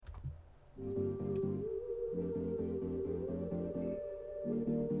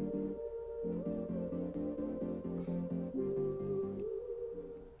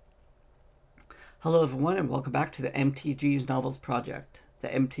Hello everyone and welcome back to the MTG's Novels Project. The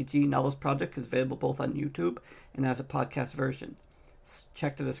MTG Novels Project is available both on YouTube and as a podcast version.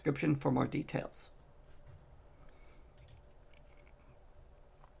 Check the description for more details.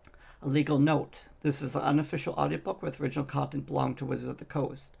 A legal note. This is an unofficial audiobook with original content belonging to Wizards of the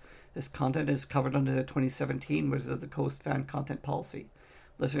Coast. This content is covered under the 2017 Wizards of the Coast fan content policy.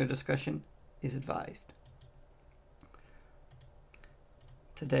 Listener discretion is advised.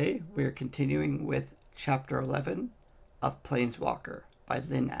 Today, we are continuing with Chapter 11 of Planeswalker by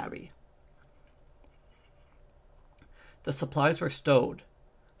Lynn, Abbey. The supplies were stowed,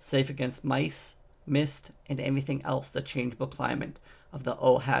 safe against mice, mist, and anything else the changeable climate of the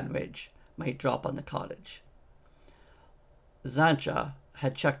Ohan Ridge might drop on the cottage. Zancha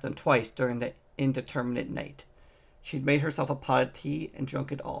had checked them twice during the indeterminate night. She'd made herself a pot of tea and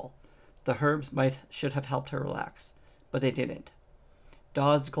drunk it all. The herbs should have helped her relax, but they didn't.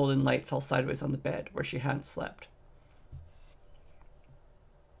 Dodd's golden light fell sideways on the bed where she hadn't slept.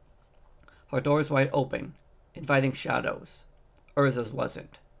 Her door was wide open, inviting shadows. Urza's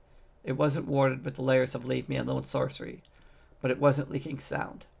wasn't. It wasn't warded with the layers of leave-me-alone sorcery, but it wasn't leaking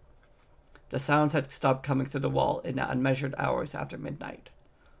sound. The sounds had stopped coming through the wall in the unmeasured hours after midnight.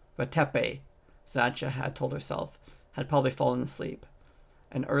 Retepe, Zancha had told herself, had probably fallen asleep,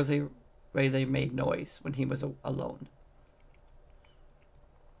 and Urza rarely made noise when he was alone.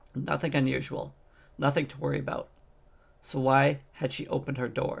 Nothing unusual, nothing to worry about. So why had she opened her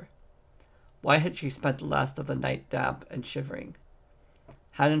door? Why had she spent the last of the night damp and shivering?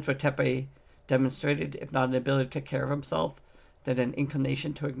 Hadn't Retepe demonstrated, if not an ability to take care of himself, then an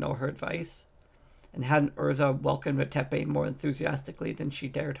inclination to ignore her advice? And hadn't Urza welcomed Retepe more enthusiastically than she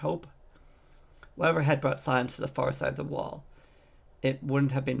dared hope? Whatever had brought silence to the far side of the wall, it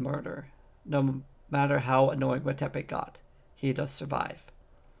wouldn't have been murder. No matter how annoying Retepe got, he'd just survive.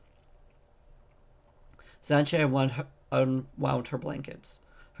 Zancha unwound her blankets.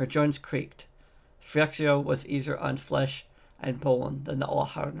 Her joints creaked. Phyrexia was easier on flesh and bone than the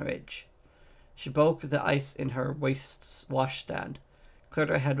Ohan Ridge. She broke the ice in her washstand, cleared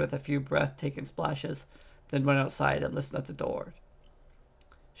her head with a few breath-taking splashes, then went outside and listened at the door.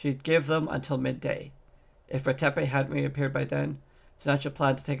 She'd give them until midday. If Retepe hadn't reappeared by then, Zancha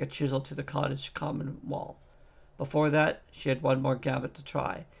planned to take a chisel to the cottage common wall. Before that, she had one more gambit to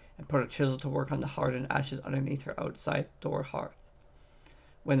try, and put her chisel to work on the hardened ashes underneath her outside door hearth.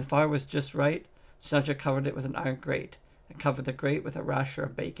 When the fire was just right, Zancha covered it with an iron grate, and covered the grate with a rasher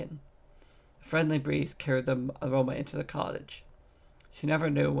of bacon. A friendly breeze carried the aroma into the cottage. She never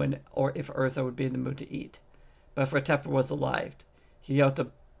knew when or if Urza would be in the mood to eat, but if Retepe was alive, he yelled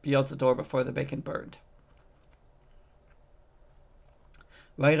to be out the door before the bacon burned.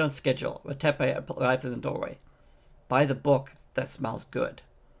 Right on schedule, Retepe arrived in the doorway. By the book, that smells good.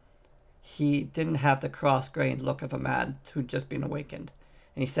 He didn't have the cross-grained look of a man who'd just been awakened,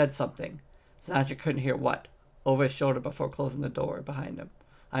 and he said something. Zancha couldn't hear what, over his shoulder before closing the door behind him.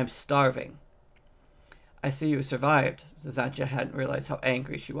 "I'm starving." "I see you survived." Zancha hadn't realized how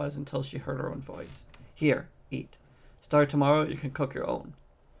angry she was until she heard her own voice. "Here, eat. Start tomorrow, you can cook your own."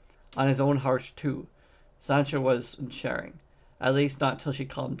 On his own heart, too, Zancha wasn't sharing, at least not until she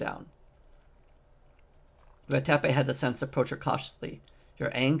calmed down. Retepe had the sense to approach her cautiously.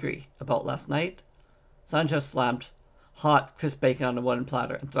 "You're angry about last night?" Zancha slammed hot, crisp bacon on a wooden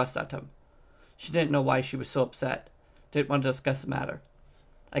platter and thrust at him. She didn't know why she was so upset. Didn't want to discuss the matter.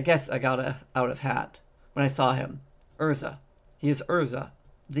 "I guess I got out of hand when I saw him. Urza. He is Urza.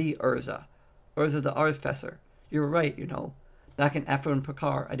 The Urza. Urza the Artificer. You were right, you know. Back in Ephraim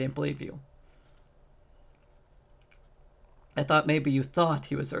Prakar, I didn't believe you. I thought maybe you thought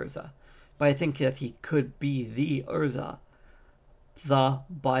he was Urza, but I think that he could be the Urza.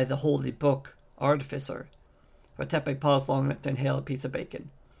 By the holy book, Artificer." Retepe paused long enough to inhale a piece of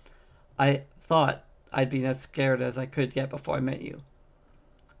bacon. "I thought I'd been as scared as I could get before I met you.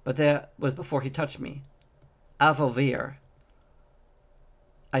 But that was before he touched me. Avovir.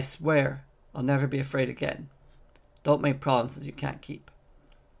 I swear I'll never be afraid again. Don't make promises you can't keep."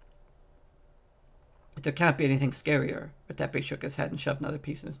 "There can't be anything scarier." Retepe shook his head and shoved another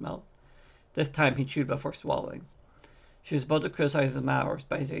piece in his mouth. This time he chewed before swallowing. She was about to criticize him hours,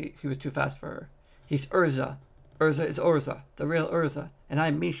 but he was too fast for her. "He's Urza. Urza is Urza, the real Urza, and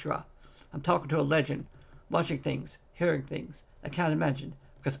I'm Mishra. I'm talking to a legend, watching things, hearing things I can't imagine,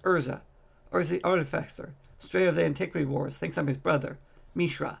 because Urza the Artificer, stray of the Antiquity Wars, thinks I'm his brother,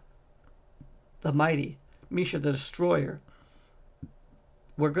 Mishra, the mighty, Mishra the Destroyer.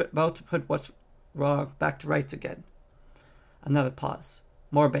 We're about to put what's wrong back to rights again." Another pause.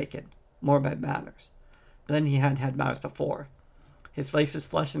 More bacon. More bad manners. But then he hadn't had manners before. His face was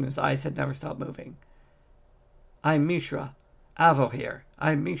flushed and his eyes had never stopped moving. I'm Mishra. Avo here.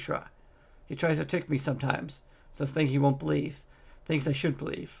 I'm Mishra. He tries to trick me sometimes. Says things he won't believe. Things I should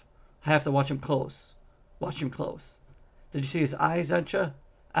believe. I have to watch him close. Watch him close. Did you see his eyes, Zancha?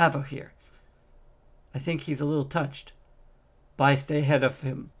 Avo here. I think he's a little touched. But I stay ahead of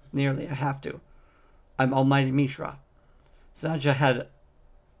him. Nearly. I have to. I'm Almighty Mishra. Zancha had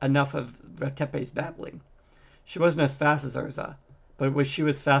enough of Retepe's babbling. She wasn't as fast as Urza, but she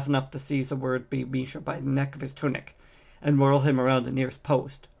was fast enough to seize the word be Mishra by the neck of his tunic and whirl him around the nearest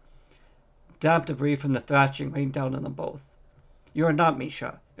post. Damp debris from the thatching rained down on them both. You are not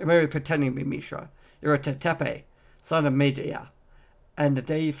Mishra. You're merely pretending to be Mishra. You're a Retepe, son of Medea. And the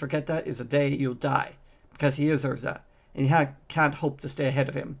day you forget that is the day you'll die, because he is Urza, and you can't hope to stay ahead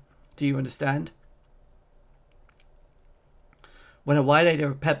of him. Do you understand? When a wide-eyed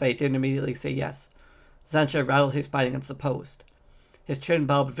Retepe didn't immediately say yes, Zancha rattled his spine against the post. His chin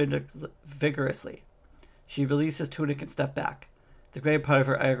bobbed vigorously. She released his tunic and stepped back. The great part of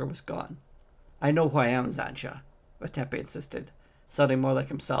her anger was gone. I know who I am, Zancha, Retepe insisted, sounding more like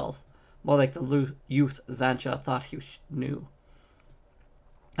himself, more like the youth Zancha thought he knew.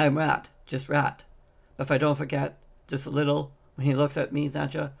 I'm Rat, just Rat. But if I don't forget, just a little, when he looks at me,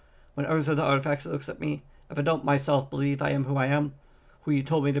 Zancha, when Urza the Artifact looks at me, if I don't myself believe I am, who you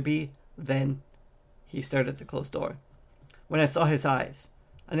told me to be, then... He stared at the closed door. When I saw his eyes,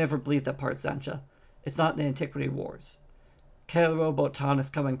 I never believed that part, Zancha. It's not in the Antiquity Wars. Kael wrote about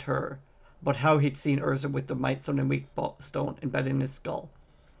Tanis coming to her, about how he'd seen Urza with the Might Stone and Weak Stone embedded in his skull.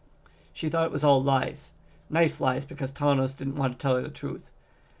 She thought it was all lies. Nice lies, because Tanos didn't want to tell her the truth.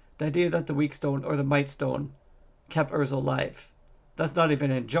 The idea that the Weak Stone or the Might Stone kept Urza alive. That's not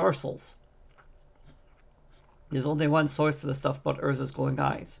even in Jarsals. There's only one source for the stuff about Urza's glowing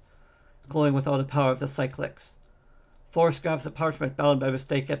eyes. Glowing with all the power of the cyclics. 4 scraps of parchment bound by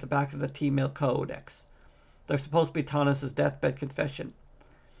mistake at the back of the T-Mail Codex. They're supposed to be Tanos' deathbed confession.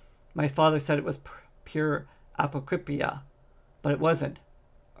 My father said it was pure apocrypha, but it wasn't.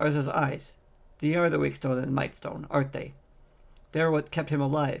 Urza's eyes. They are the Weak Stone and the Might Stone, aren't they? They're what kept him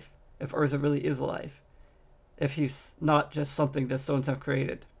alive, if Urza really is alive. If he's not just something the stones have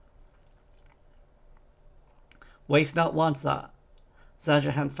created. Waste not, wants not.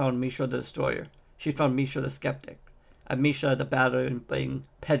 Zancha hadn't found Mishra the Destroyer. She'd found Mishra the Skeptic, and Mishra the battering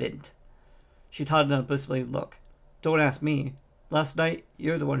pedant. She taught an unblissfully look. Don't ask me. Last night,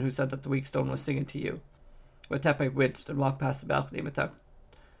 you're the one who said that the Weak Stone was singing to you. Retepe winced and walked past the balcony without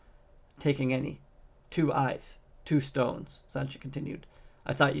taking any. 2 eyes. 2 stones, Zancha continued.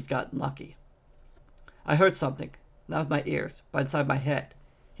 I thought you'd gotten lucky. I heard something. Not with my ears, but inside my head.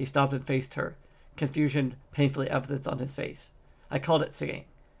 He stopped and faced her. Confusion painfully evident on his face. I called it singing,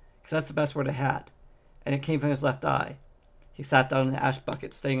 because that's the best word I had, and it came from his left eye. He sat down in the ash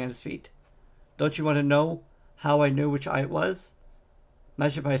bucket, staying at his feet. Don't you want to know how I knew which eye it was?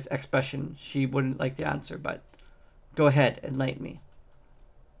 Measured by his expression, she wouldn't like the answer, but go ahead, enlighten me.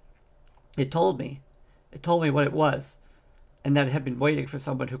 It told me what it was, and that it had been waiting for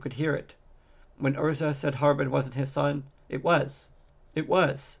someone who could hear it. When Urza said Harbin wasn't his son, it was. It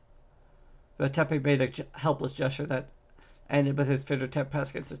was. Retepe made a helpless gesture that ended with his finger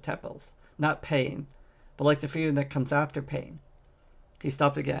pressed against his temples. Not pain, but like the feeling that comes after pain. He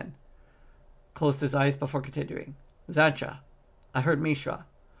stopped again, closed his eyes before continuing. Zancha, I heard Mishra.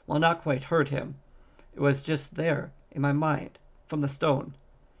 Well, not quite heard him. It was just there, in my mind, from the stone.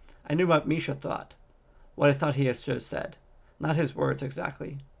 I knew what Mishra thought, what I thought he should have said. Not his words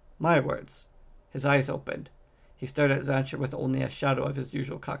exactly. My words. His eyes opened. He stared at Zancha with only a shadow of his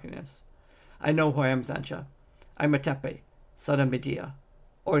usual cockiness. I know who I am, Zancha. I'm Retepe, son of Medea.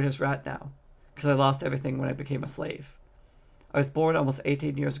 Or just Rat now, because I lost everything when I became a slave. I was born almost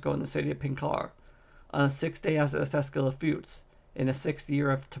 18 years ago in the city of Pinkar, on the 6th day after the Festival of Futes, in the 6th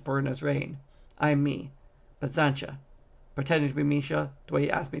year of Taberna's reign. I am me, but Zancha, pretending to be Misha the way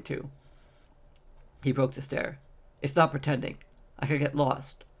he asked me to. He broke the stare. It's not pretending. I could get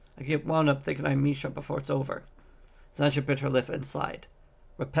lost. I could get wound up thinking I'm Misha before it's over. Zancha bit her lip and sighed.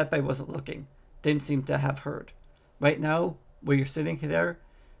 Retepe wasn't looking, didn't seem to have heard. Right now, where you're sitting there,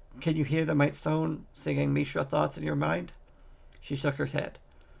 can you hear the Might Stone singing Mishra thoughts in your mind? She shook her head.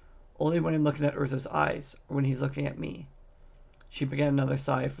 Only when I'm looking at Urza's eyes, or when he's looking at me. She began another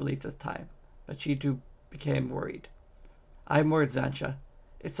sigh of relief this time, but she too became worried. I'm worried, Zancha.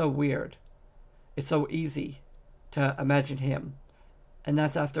 It's so weird. It's so easy to imagine him. And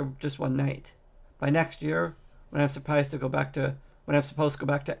that's after just one night. By next year, when I'm supposed to go back to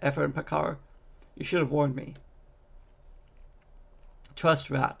Ephra and Pakar, you should have warned me. Trust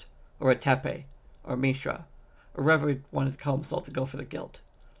Rat, or Retepe, or Mishra. or wherever he wanted to call himself to go for the guilt.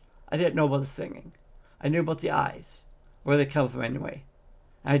 I didn't know about the singing. I knew about the eyes. Where they come from anyway.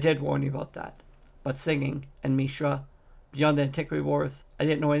 And I did warn you about that. But singing, and Mishra, beyond the Antiquity Wars, I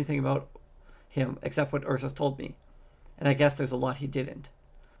didn't know anything about him except what Ursus told me. And I guess there's a lot he didn't.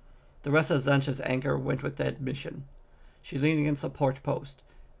 The rest of Xancha's anger went with the admission. She leaned against a porch post,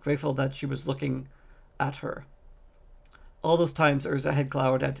 grateful that she was looking at her. All those times Urza had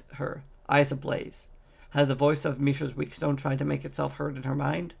glowered at her, eyes ablaze. Had the voice of Mishra's Weakstone tried to make itself heard in her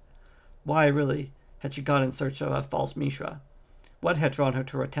mind? Why, really, had she gone in search of a false Mishra? What had drawn her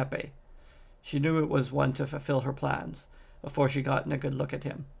to Retepe? She knew it was one to fulfill her plans, before she got a good look at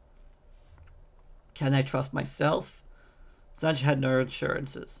him. Can I trust myself? Xancha had no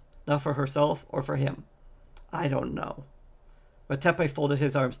assurances, not for herself or for him. I don't know. Retepe folded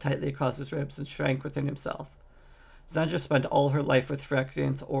his arms tightly across his ribs and shrank within himself. Xancha spent all her life with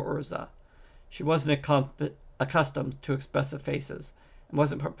Phyrexians or Urza. She wasn't accustomed to expressive faces, and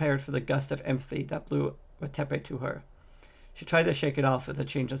wasn't prepared for the gust of empathy that blew Retepe to her. She tried to shake it off with a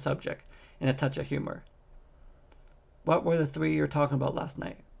change of subject and a touch of humor. What were the three you were talking about last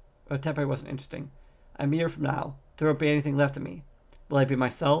night? Retepe wasn't interesting. A year from now, there won't be anything left of me. Will I be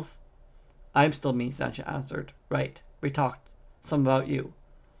myself? I'm still me, Xancha answered. Right. We talked some about you.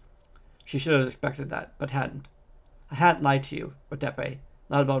 She should have expected that, but hadn't. I hadn't lied to you, Retepe,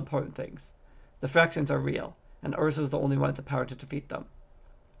 not about important things. The Phyrexians are real, and Urza's the only one with the power to defeat them.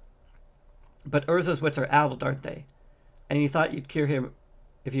 But Urza's wits are addled, aren't they? And you thought you'd cure him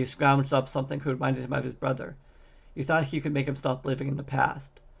if you scrounged up something who reminded him of his brother. You thought you could make him stop living in the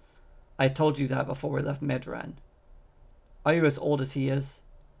past. I told you that before we left Medran. Are you as old as he is?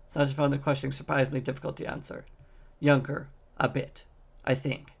 Xancha found the question surprisingly difficult to answer. Younger, a bit, I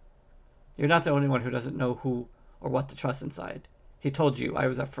think. You're not the only one who doesn't know who or what to trust inside. He told you I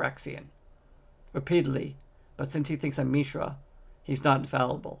was a Phyrexian. Repeatedly, but since he thinks I'm Mishra, he's not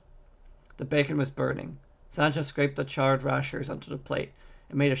infallible. The bacon was burning. Xancha scraped the charred rashers onto the plate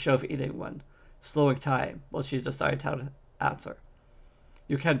and made a show of eating one, slowing time while she decided how to answer.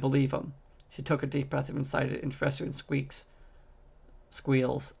 You can't believe him. She took a deep breath inside it in Phyrexian squeaks,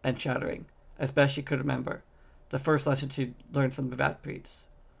 squeals, and chattering, as best she could remember, the first lesson she'd learned from the Vat Priests.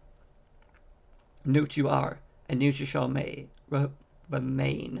 Newt you are, and Newt you shall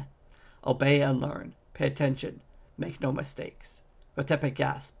remain. Obey and learn. Pay attention. Make no mistakes. Retepe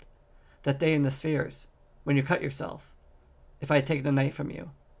gasped. That day in the spheres, when you cut yourself, if I had taken a knife from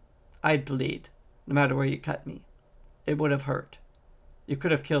you, I'd bleed, no matter where you cut me. It would have hurt. You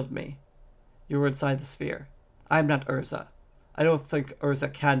could have killed me. You were inside the sphere. I'm not Urza. I don't think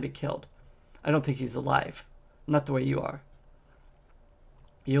Urza can be killed. I don't think he's alive. Not the way you are.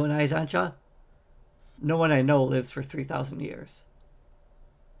 You and I, Xancha? No one I know lives for 3,000 years.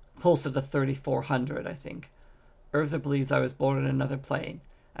 Closer to 3,400, I think. Urza believes I was born in another plane,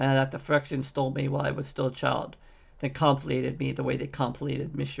 and that the Phyrexians stole me while I was still a child, then compilated me the way they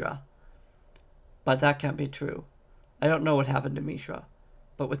compilated Mishra. But that can't be true. I don't know what happened to Mishra.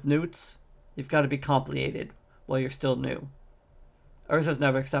 But with newts, you've got to be compilated while you're still new. Urza's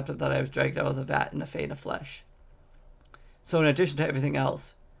never accepted that I was dragged out of the vat in a faint of flesh. So in addition to everything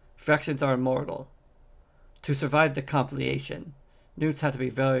else, Phyrexians are immortal. To survive the compilation, newts had to be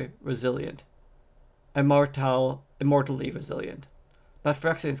very resilient. Immortally resilient. But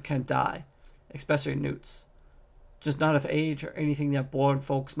Phyrexians can die, especially newts. Just not of age or anything that born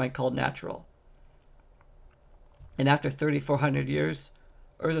folks might call natural. And after 3,400 years,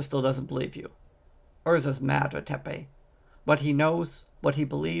 Urza still doesn't believe you. Urza's mad, Retepe. What he knows, what he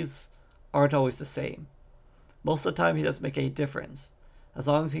believes, aren't always the same. Most of the time he doesn't make any difference, as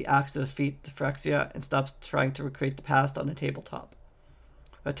long as he acts to defeat the Phyrexia and stops trying to recreate the past on the tabletop.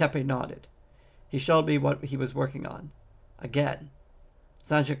 Retepe nodded. He showed me what he was working on. Again.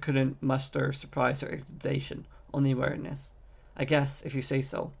 Xancha couldn't muster surprise or irritation, only awareness. I guess, if you say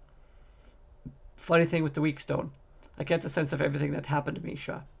so. Funny thing with the Weakstone, I get the sense of everything that happened to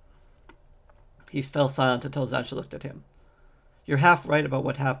Mishra. He fell silent until Xancha looked at him. You're half right about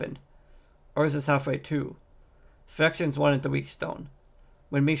what happened. Urza's half right too. Phyrexians wanted the Weakstone.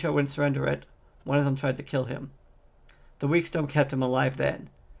 When Mishra wouldn't surrender it, one of them tried to kill him. The Weakstone kept him alive then,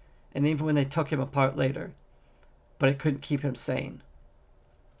 and even when they took him apart later, but it couldn't keep him sane.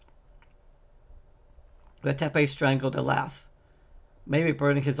 Retepe strangled a laugh. Maybe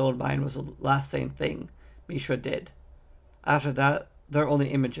burning his own mind was the last sane thing Mishra did. After that, there are only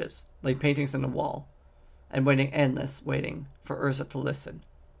images, like paintings on a wall, and waiting for Urza to listen.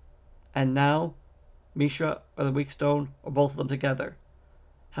 And now, Mishra or the Weakstone, or both of them together,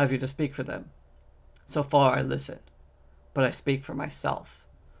 have you to speak for them. So far I listen, but I speak for myself.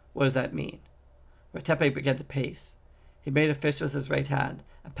 What does that mean? Retepe began to pace. He made a fist with his right hand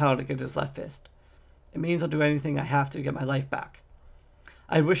and pounded against his left fist. It means I'll do anything I have to get my life back.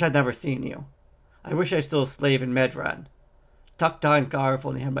 I wish I'd never seen you. I wish I was still a slave in Medran. Tucked down Garv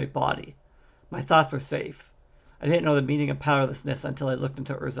only had my body. My thoughts were safe. I didn't know the meaning of powerlessness until I looked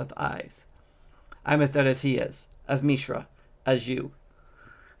into Urza's eyes. I'm as dead as he is, as Mishra, as you.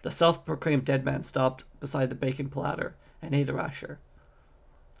 The self-proclaimed dead man stopped beside the bacon platter and ate a rasher.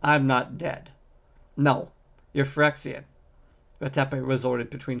 I'm not dead. No, you're Phyrexian. Retepe resorted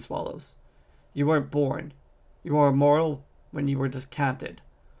between swallows. You weren't born. You were immortal when you were decanted.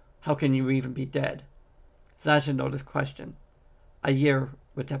 How can you even be dead? Zaja noticed question. A year,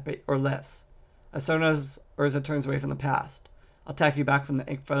 Retepe, or less. As soon as Urza turns away from the past, I'll take you back from the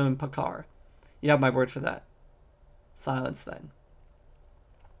Inkfell Pakar. You have my word for that. Silence then.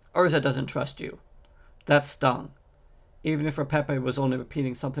 Urza doesn't trust you. That stung. Even if Retepe was only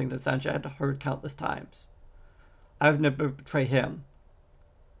repeating something that Zaja had heard countless times. I would never betray him.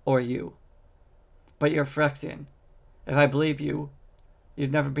 Or you. But you're Phyrexian. If I believe you,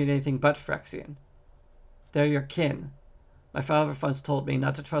 you've never been anything but Phyrexian. They're your kin. My father once told me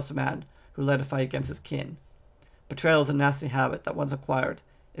not to trust a man who led a fight against his kin. Betrayal is a nasty habit that once acquired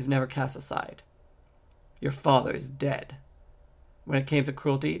is never cast aside. Your father is dead. When it came to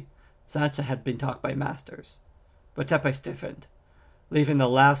cruelty, Zaja had been taught by masters. Retepe stiffened, leaving the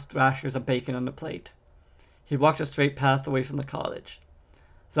last rashers of bacon on the plate. He walked a straight path away from the college.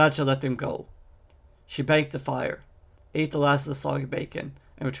 Zaja let him go. She banked the fire, ate the last of the soggy bacon,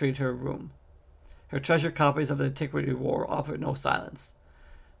 and retreated to her room. Her treasured copies of the Antiquity War offered no silence,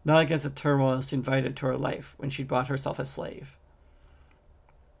 not against the turmoil she invited into her life when she brought herself a slave.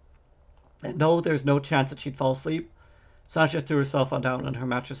 And though there was no chance that she'd fall asleep, Zaja threw herself down on her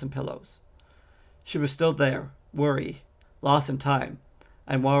mattress and pillows. She was still there, worried, lost in time,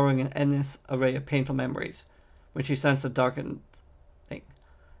 and wallowing in an endless array of painful memories, when she sensed a darkened thing,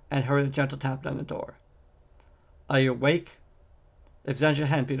 and heard a gentle tap on the door. Are you awake? If Zaja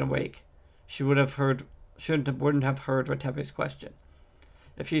hadn't been awake, she wouldn't have heard Retepe's question.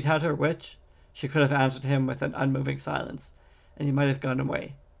 If she'd had her witch, she could have answered him with an unmoving silence, and he might have gone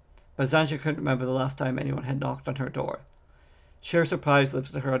away. But Zaja couldn't remember the last time anyone had knocked on her door. Sheer surprise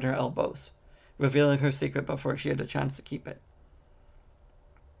lifted her on her elbows, revealing her secret before she had a chance to keep it.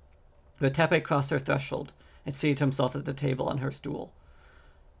 Retepe crossed her threshold and seated himself at the table on her stool.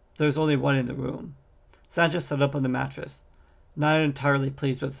 There was only one in the room. Zaja sat up on the mattress, not entirely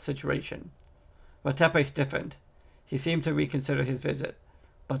pleased with the situation. Retepe stiffened. He seemed to reconsider his visit,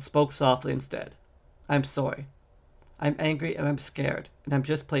 but spoke softly instead. I'm sorry. I'm angry and I'm scared, and I'm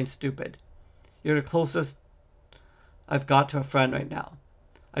just plain stupid. You're the closest I've got to a friend right now.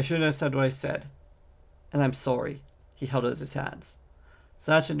 I shouldn't have said what I said. And I'm sorry. He held out his hands.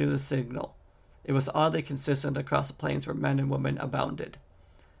 Zaja knew the signal. It was oddly consistent across the plains where men and women abounded.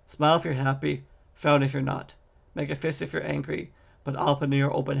 Smile if you're happy, frown if you're not. Make a fist if you're angry, but open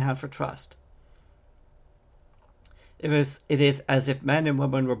your open hand for trust. It is as if men and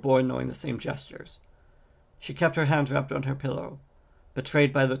women were born knowing the same gestures. She kept her hands wrapped on her pillow.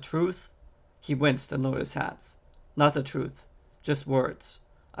 Betrayed by the truth, he winced and lowered his hands. Not the truth, just words.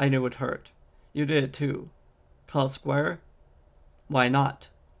 I knew it hurt. You did it too. Call it square? Why not?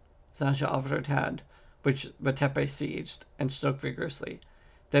 Zaja offered her hand, which Retepe seized and shook vigorously,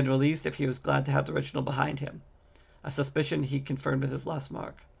 then released if he was glad to have the original behind him. A suspicion he confirmed with his last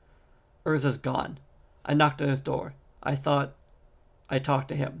mark. Urza's gone. I knocked on his door. I thought I talked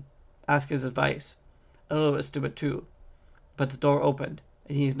to him. Ask his advice. A little bit stupid too. But the door opened,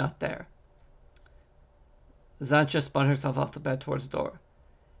 and he's not there. Zaja spun herself off the bed towards the door.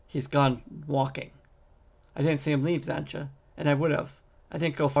 He's gone walking. I didn't see him leave, Zaja, and I would have. I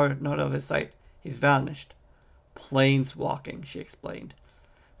didn't go far not out of his sight. He's vanished. Planeswalking, she explained,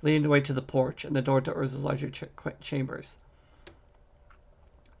 leading the way to the porch and the door to Urza's larger chambers.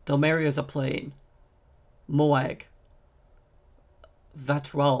 Delmeria is a plane. Moag.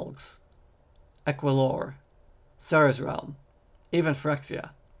 Vatralgs. Equilor. Sarah's realm. Even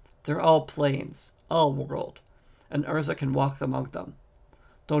Phyrexia. They're all planes, all world, and Urza can walk among them.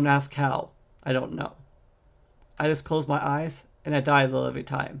 Don't ask how. I don't know. I just close my eyes, and I die a little every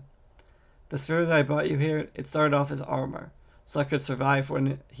time. The sphere that I brought you here, it started off as armor, so I could survive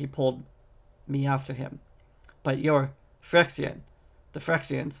when he pulled me after him. But you're Phyrexian. The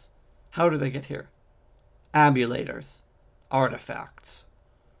Phyrexians, how do they get here? Ambulators. Artifacts.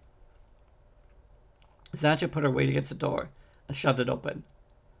 Zaja put her weight against the door and shoved it open.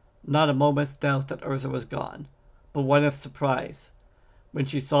 Not a moment's doubt that Urza was gone, but one of surprise, when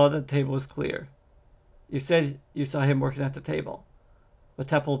she saw that the table was clear. You said you saw him working at the table.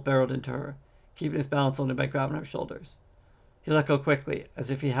 Retepe barreled into her, keeping his balance only by grabbing her shoulders. He let go quickly,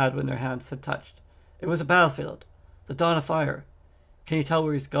 as if he had when their hands had touched. It was a battlefield. The dawn of fire. Can you tell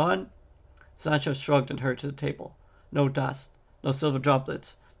where he's gone? Sancho shrugged and hurried to the table. No dust, no silver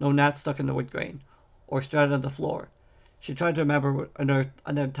droplets, no gnats stuck in the wood grain, or strata on the floor. She tried to remember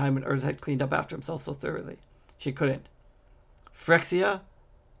another time when Urza had cleaned up after himself so thoroughly. She couldn't. Phyrexia?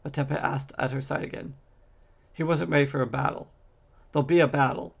 Otepe asked at her side again. He wasn't ready for a battle. There'll be a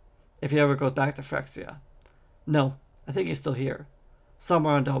battle, if he ever goes back to Phyrexia. No, I think he's still here.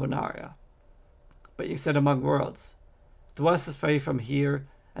 Somewhere on Dominaria. But you said among worlds. The westest way from here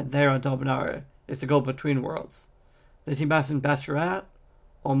and there on Dominaria is to go between worlds. Did he mention Bacherat?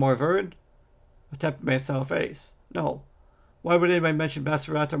 Or Morvern? Otepe made a sour face. No. Why would anybody mention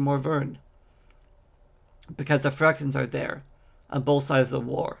Bacherat or Morvern? Because the Phyrexians are there, on both sides of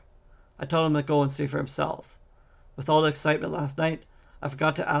the war. I told him to go and see for himself. With all the excitement last night, I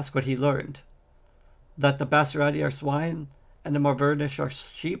forgot to ask what he learned. That the Bacherati are swine, and the Morvernish are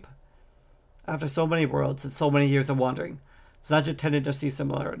sheep? After so many worlds and so many years of wandering, Zaja tended to see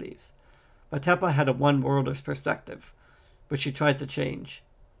similarities. But Tepa had a one-worlder's perspective, which she tried to change.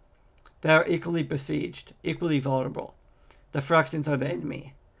 They are equally besieged, equally vulnerable. The Phyrexians are the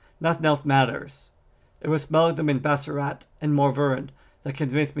enemy. Nothing else matters. It was smelling them in Bacherat and Morvern that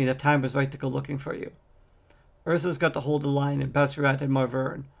convinced me that time was right to go looking for you. Urza's got to hold the line in Bacherat and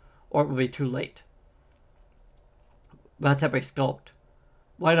Morvern, or it will be too late. Valtepe skulked.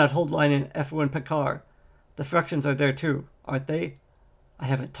 Why not hold the line in Efru and Picard? The Phyrexians are there too, aren't they? I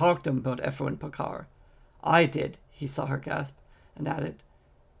haven't talked to him about Efru and Picard. I did, he saw her gasp, and added,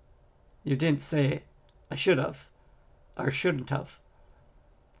 You didn't say I should have, or shouldn't have.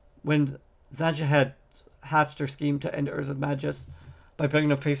 When Zanja had hatched her scheme to end Urza's Magus by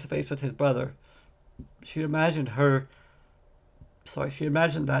bringing him face to face with his brother, she'd imagined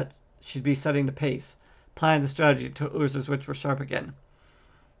that she'd be setting the pace, planning the strategy until Urza's wits were sharp again.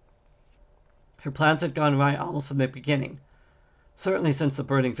 Her plans had gone right almost from the beginning, certainly since the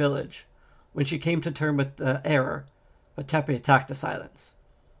burning village, when she came to terms with the error, but Tepe attacked the silence.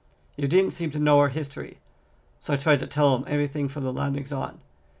 You didn't seem to know our history, so I tried to tell him everything from the landings on.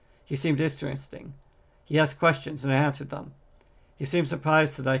 He seemed interesting. He asked questions, and I answered them. He seemed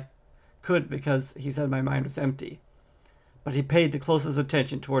surprised that I could because he said my mind was empty. But he paid the closest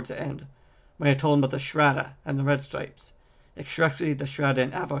attention towards the end, when I told him about the Shradda and the Red Stripes, especially the Shradda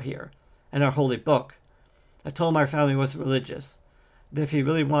in Avohir, and our holy book. I told him our family was religious, that if he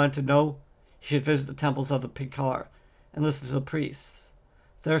really wanted to know, he should visit the temples of the Picard and listen to the priests.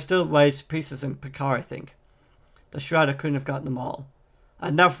 There are still wise priests in Picard, I think. The Shradda couldn't have gotten them all.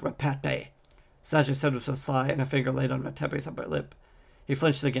 Enough, Repete! Sasha said with a sigh and a finger laid on Retepe's upper lip. He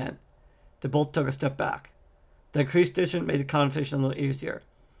flinched again. They both took a step back. The increased distance made the conversation a little easier.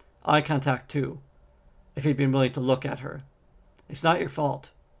 Eye contact, too, if he'd been willing to look at her. It's not your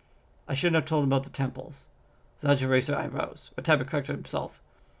fault. I shouldn't have told him about the temples. Zaja raised her eyebrows. Retepe corrected himself.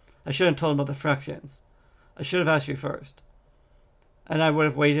 I shouldn't have told him about the Phyrexians. I should have asked you first. And I would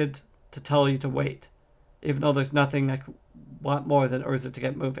have waited to tell you to wait, even though there's nothing I could want more than Urza to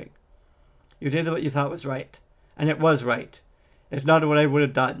get moving. You did what you thought was right, and it was right. It's not what I would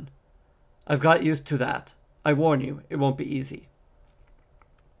have done. I've got used to that. I warn you, it won't be easy.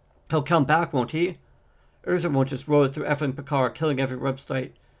 He'll come back, won't he? Urza won't just roll through Eflin Picard, killing every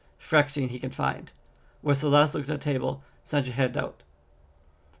website Phyrexian he can find. With the last look at the table, Sancha headed out.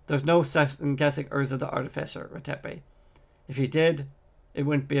 There's no second guessing Urza the Artificer, Retepe. If he did, it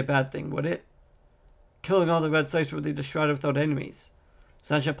wouldn't be a bad thing, would it? Killing all the red sites would lead to Shradda without enemies.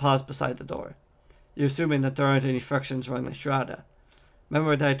 Sancha paused beside the door. You're assuming that there aren't any Phyrexians running the Shradda.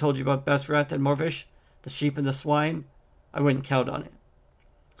 Remember that I told you about Bacherat and Morvish, the sheep and the swine? I wouldn't count on it.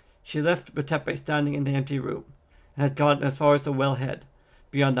 She left Retepe standing in the empty room, and had gotten as far as the wellhead,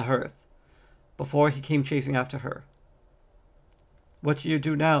 beyond the hearth, before he came chasing after her. What do you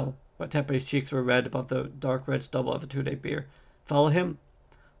do now? Retepe's cheeks were red above the dark red stubble of a 2-day beer. Follow him?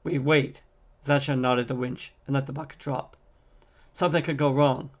 We wait. Zacha nodded the winch and let the bucket drop. Something could go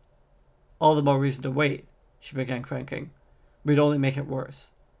wrong. All the more reason to wait, she began cranking. We'd only make it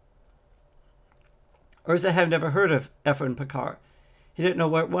worse. Urza had never heard of Efren Picard. He didn't know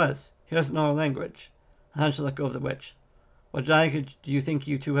where it was. He doesn't know our language. Hansha let go of the witch. What language do you think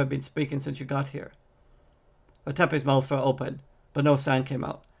you two have been speaking since you got here? Retepe's mouth fell open, but no sound came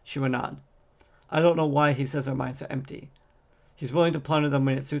out. She went on. I don't know why he says our minds are empty. He's willing to plunder them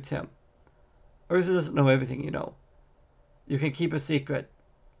when it suits him. Urza doesn't know everything, you know. You can keep a secret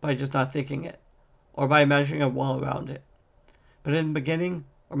by just not thinking it, or by imagining a wall around it. But in the beginning,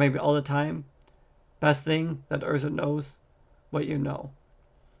 or maybe all the time, best thing that Urza knows, what you know.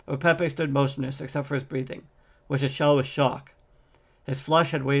 Retepe stood motionless except for his breathing, which had shelled with shock. His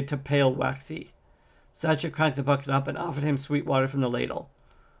flush had waded to pale waxy. Sancho cranked the bucket up and offered him sweet water from the ladle.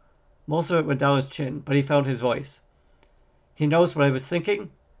 Most of it went down his chin, but he found his voice. He knows what I was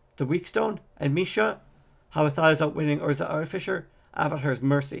thinking? The Weakstone? And Misha? How I thought I was outwitting Urza Artificer? Avatar's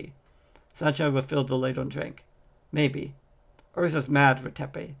mercy. Sancho refilled the ladle and drank. Maybe. Urza's mad,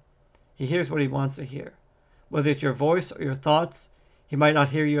 Retepe. He hears what he wants to hear. Whether it's your voice or your thoughts, he might not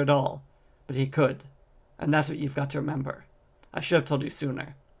hear you at all, but he could. And that's what you've got to remember. I should have told you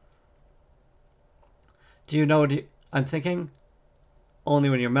sooner. Do you know what I'm thinking? Only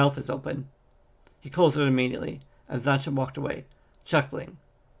when your mouth is open. He closed it immediately, as Sancho walked away, chuckling.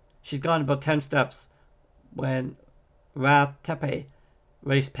 She'd gone about 10 steps when Retepe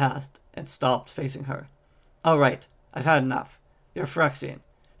raced past and stopped facing her. All right, I've had enough. You're a Phyrexian.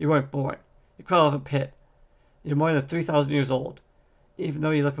 You weren't born. You crawled out of a pit. You're more than 3,000 years old, even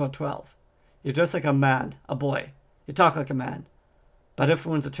though you look about 12. You're dressed like a man, a boy. You talk like a man. But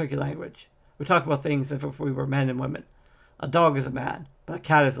everyone's a tricky language. We talk about things as if we were men and women. A dog is a man, but a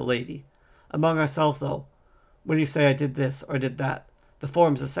cat is a lady. Among ourselves, though, when you say I did this or did that, the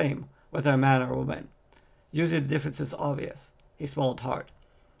form's the same, whether a man or a woman. Usually the difference is obvious. He swallowed hard,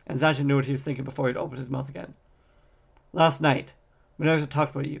 and Sancho knew what he was thinking before he'd opened his mouth again. Last night, when Urza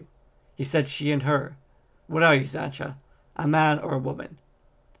talked about you, he said she and her. What are you, Sancho? A man or a woman?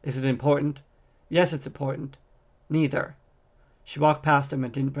 Is it important? Yes, it's important. Neither. She walked past him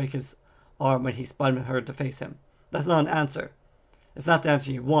and didn't break his arm when he spun her to face him. That's not an answer. It's not the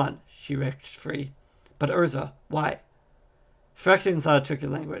answer you want, she wrenched free. But Urza, why? Phyrexians are a tricky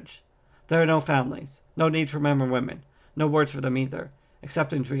language. There are no families, no need for men or women, no words for them either,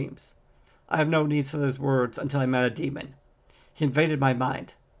 except in dreams. I have no need for those words until I met a demon. He invaded my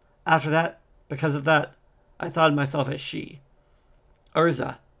mind. After that, because of that, I thought of myself as she.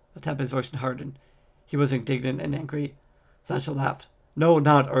 Urza, Retepe's voice hardened. He was indignant and angry. Sancho laughed. No,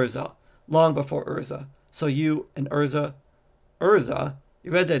 not Urza. Long before Urza. So you and Urza... Urza?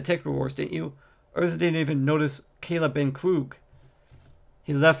 You read the Antiquity Wars, didn't you? Urza didn't even notice Caleb Ben Krug.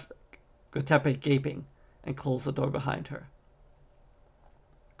 He left Retepe gaping and closed the door behind her.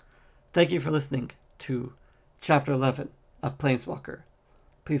 Thank you for listening to Chapter 11 of Planeswalker.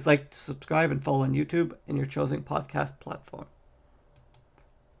 Please like, subscribe, and follow on YouTube and your chosen podcast platform.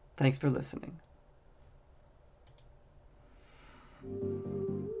 Thanks for listening.